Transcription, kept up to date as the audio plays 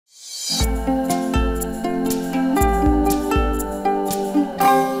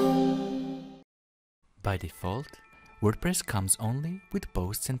By default, WordPress comes only with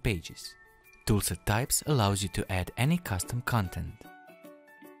posts and pages. Toolset Types allows you to add any custom content.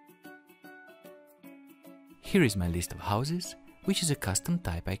 Here is my list of houses, which is a custom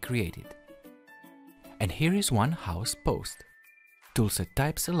type I created. And here is one house post. Toolset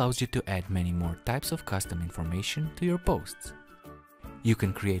Types allows you to add many more types of custom information to your posts. You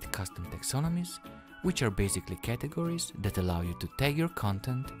can create custom taxonomies, which are basically categories that allow you to tag your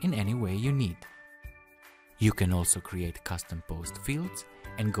content in any way you need. You can also create custom post fields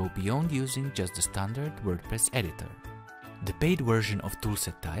and go beyond using just the standard WordPress editor. The paid version of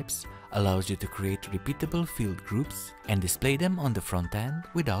Toolset Types allows you to create repeatable field groups and display them on the front end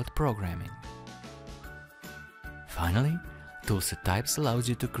without programming. Finally, Toolset Types allows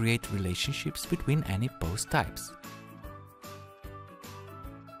you to create relationships between any post types.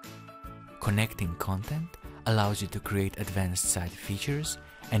 Connecting content allows you to create advanced site features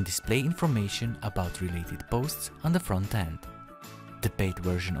and display information about related posts on the front end. The paid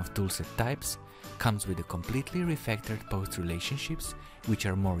version of Toolset Types comes with a completely refactored post relationships, which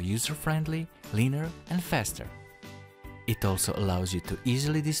are more user-friendly, leaner and faster. It also allows you to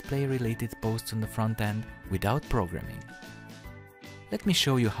easily display related posts on the front end without programming. Let me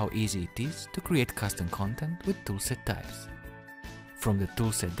show you how easy it is to create custom content with Toolset Types. From the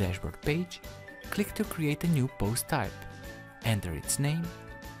Toolset dashboard page, click to create a new post type. Enter its name.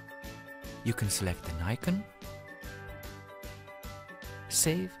 You can select an icon,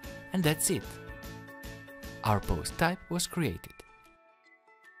 save, and that's it. Our post type was created.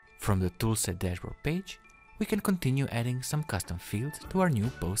 From the Toolset dashboard page, we can continue adding some custom fields to our new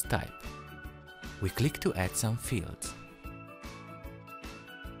post type. We click to add some fields.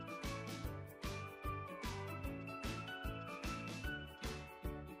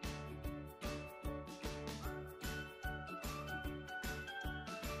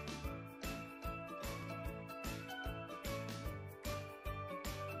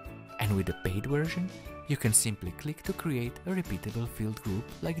 And with the paid version, you can simply click to create a repeatable field group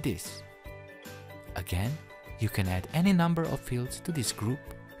like this. Again, you can add any number of fields to this group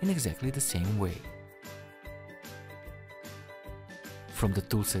in exactly the same way. From the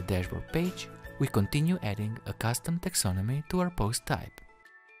Toolset dashboard page, we continue adding a custom taxonomy to our post type.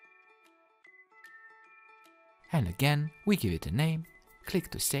 And again, we give it a name, click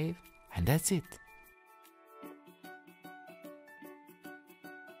to save, and that's it.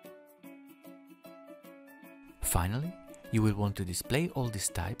 Finally, you will want to display all these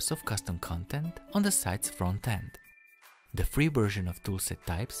types of custom content on the site's front end. The free version of Toolset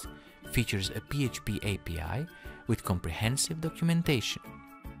Types features a PHP API with comprehensive documentation.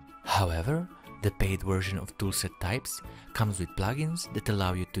 However, the paid version of Toolset Types comes with plugins that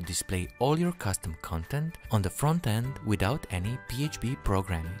allow you to display all your custom content on the front end without any PHP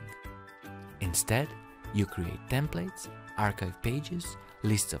programming. Instead, you create templates, archive pages,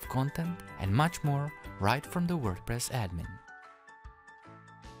 lists of content, and much more right from the WordPress admin.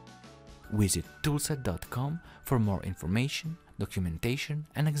 Visit toolset.com for more information, documentation,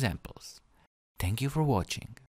 and examples. Thank you for watching.